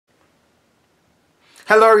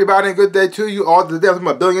Hello everybody and good day to you all. The Devil of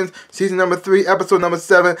My Billions, season number 3, episode number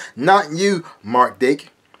 7, Not You, Mark Dake.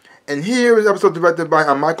 And here is episode directed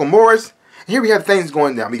by Michael Morris. And here we have things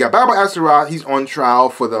going down. We got Baba Axelrod, he's on trial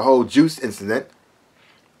for the whole juice incident.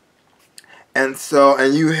 And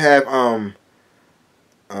you have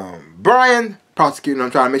Brian prosecuting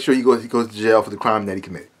him, trying to make sure he goes to jail for the crime that he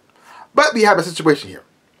committed. But we have a situation here.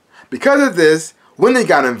 Because of this, Wendy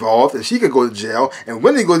got involved, and she could go to jail, and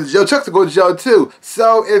Wendy goes to jail, Chuck to go to jail too.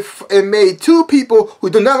 So it made two people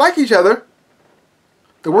who do not like each other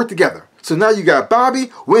to work together. So now you got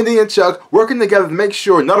Bobby, Wendy, and Chuck working together to make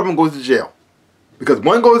sure none of them goes to jail. Because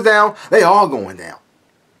one goes down, they all going down.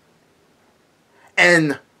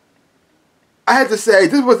 And I had to say,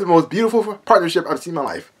 this was the most beautiful partnership I've seen in my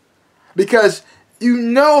life. Because you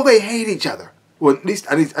know they hate each other. Well, at least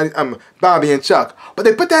Bobby and Chuck. But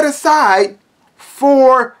they put that aside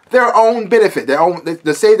for their own benefit,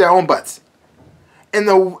 to save their own butts. And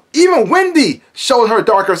even Wendy showed her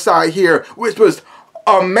darker side here, which was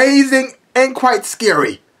amazing and quite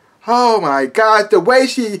scary. Oh my God, the way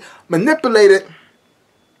she manipulated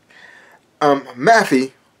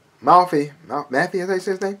Maffey, is that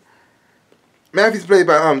his name? Maffey's played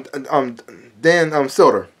by Dan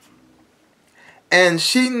Soder. And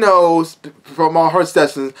she knows from all her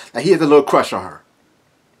sessions that he has a little crush on her.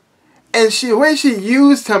 And the way she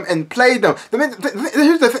used him and played them.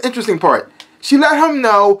 Here's the interesting part. She let him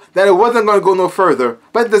know that it wasn't going to go no further,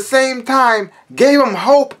 but at the same time gave him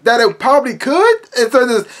hope that it probably could. And so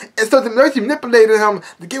the way she manipulated him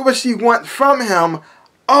to get what she wants from him.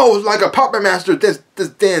 Oh, it was like a puppet master. This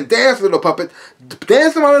dance little puppet,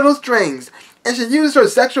 dancing on little strings, and she used her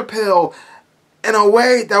sex appeal in a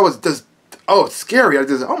way that was just scary.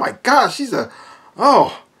 Oh my gosh,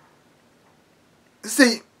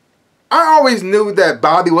 See, I always knew that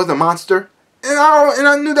Bobby was a monster, and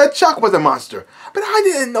I knew that Chuck was a monster, but I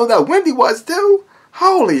didn't know that Wendy was too.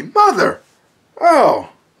 Holy mother! Oh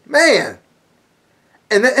man!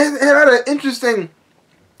 And it had an interesting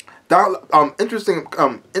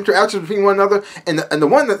interaction between one another, and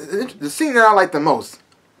the scene that I liked the most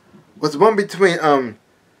was the one between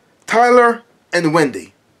Tyler and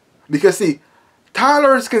Wendy, because see,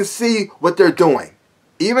 Tyler can see what they're doing.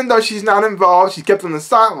 Even though she's not involved, she's kept on the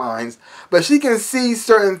sidelines, but she can see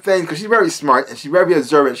certain things because she's very smart and she's very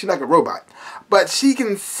observant. She's like a robot. But she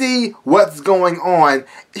can see what's going on.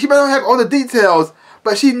 She might not have all the details,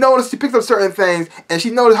 but she picked up certain things, and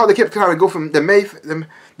she noticed how they kept trying to go from the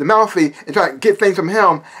Malfi and try to get things from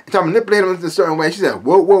him and try to manipulate him in a certain way. She said,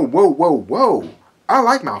 whoa, whoa, whoa, whoa, whoa. I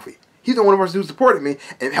like Malfi. He's the one who supported me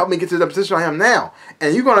and helped me get to the position I am now.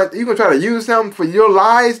 And you're gonna try to use him for your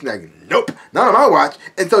lies? Like, nope, not on my watch.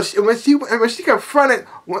 And so when she confronted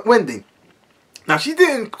Wendy, now she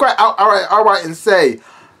didn't quite outright and say,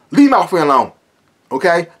 "Leave Malfi alone,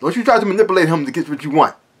 okay? Don't you try to manipulate him to get what you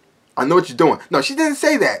want. I know what you're doing." No, she didn't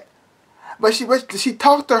say that. But she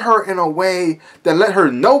talked to her in a way that let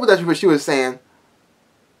her know that's what she was saying,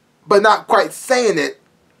 but not quite saying it.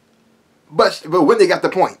 But Wendy got the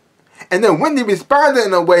point. And then Wendy responded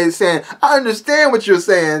in a way saying, "I understand what you're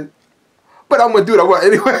saying, but I'm gonna do what I want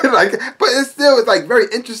anyway." But it's like very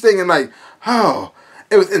interesting and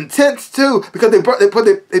it was intense too, because they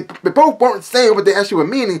both weren't saying what they actually were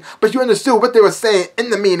meaning, but you understood what they were saying in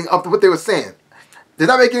the meaning of what they were saying. Did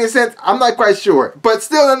that make any sense? I'm not quite sure, but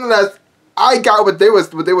still, nonetheless, I got what they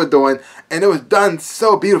were doing, and it was done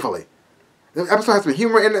so beautifully. The episode has some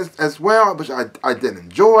humor in it as well, which I did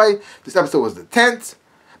enjoy. This episode was intense.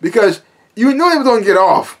 Because you knew they were going to get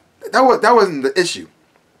off. That wasn't the issue.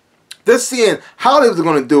 Just seeing how they was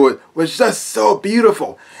going to do it was just so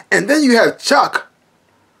beautiful. And then you have Chuck,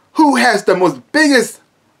 who has the most biggest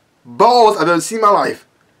balls I've ever seen in my life.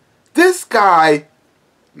 This guy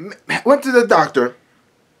went to the doctor,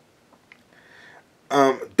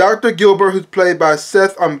 Dr. Gilbert, who's played by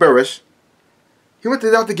Seth Burish. He went to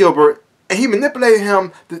Dr. Gilbert, and he manipulated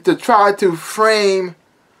him to try to frame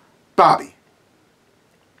Bobby.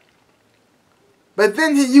 But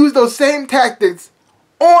then he used those same tactics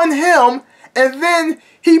on him, and then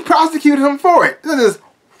he prosecuted him for it.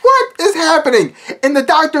 What is happening? And the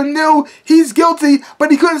doctor knew he's guilty,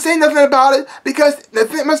 but he couldn't say nothing about it, because the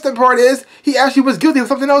most important part is he actually was guilty of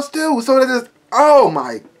something else too. So oh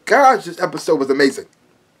my gosh, this episode was amazing.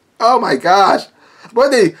 Oh my gosh. But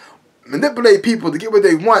they manipulate people to get what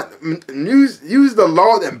they want, use the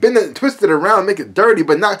law and bend it and twist it around, make it dirty,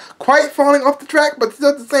 but not quite falling off the track, but still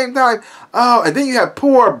at the same time. Oh, and then you have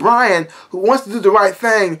poor Brian, who wants to do the right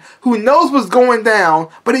thing, who knows what's going down,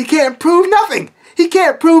 but he can't prove nothing. He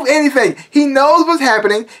can't prove anything. He knows what's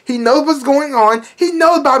happening. He knows what's going on. He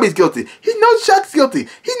knows Bobby's guilty. He knows Chuck's guilty.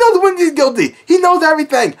 He knows Wendy's guilty. He knows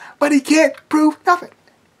everything. But he can't prove nothing.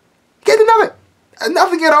 He can't do nothing.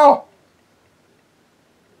 Nothing at all.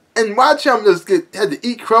 And watch him just had to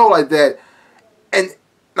eat crow like that. And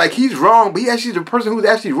like he's wrong, but he actually the person who's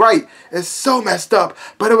actually right. It's so messed up,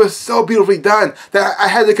 but it was so beautifully done that I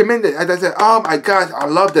had to commend it. I said, "Oh my gosh, I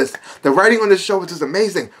love this. The writing on this show was just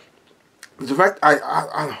amazing." The direct, I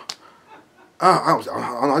don't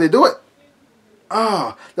know how they do it.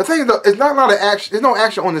 The thing is, though, it's not a lot of action. There's no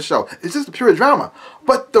action on the show. It's just a pure drama.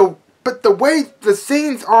 But the way the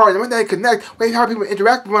scenes are, the way they connect, the way how people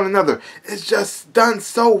interact with one another, is just done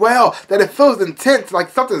so well that it feels intense, like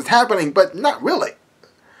something's happening, but not really.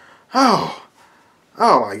 Oh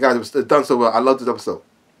my God, it was done so well. I loved this episode.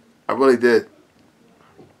 I really did.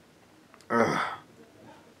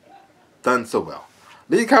 Done so well.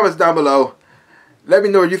 Leave comments down below. Let me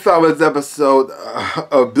know what you thought of this episode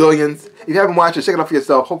of Billions. If you haven't watched it, check it out for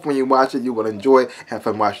yourself. Hopefully when you watch it, you will enjoy it. Have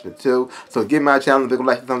fun watching it too. So give my channel a big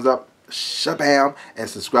like and thumbs up. Shabam. And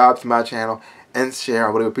subscribe to my channel. And share. I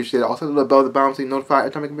would appreciate it. Also, the little bell at the bottom so you're notified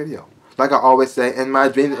every time I make a video. Like I always say, in my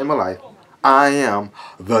dreams and in my life, I am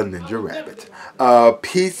the Ninja Rabbit.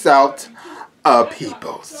 Peace out,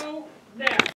 peoples.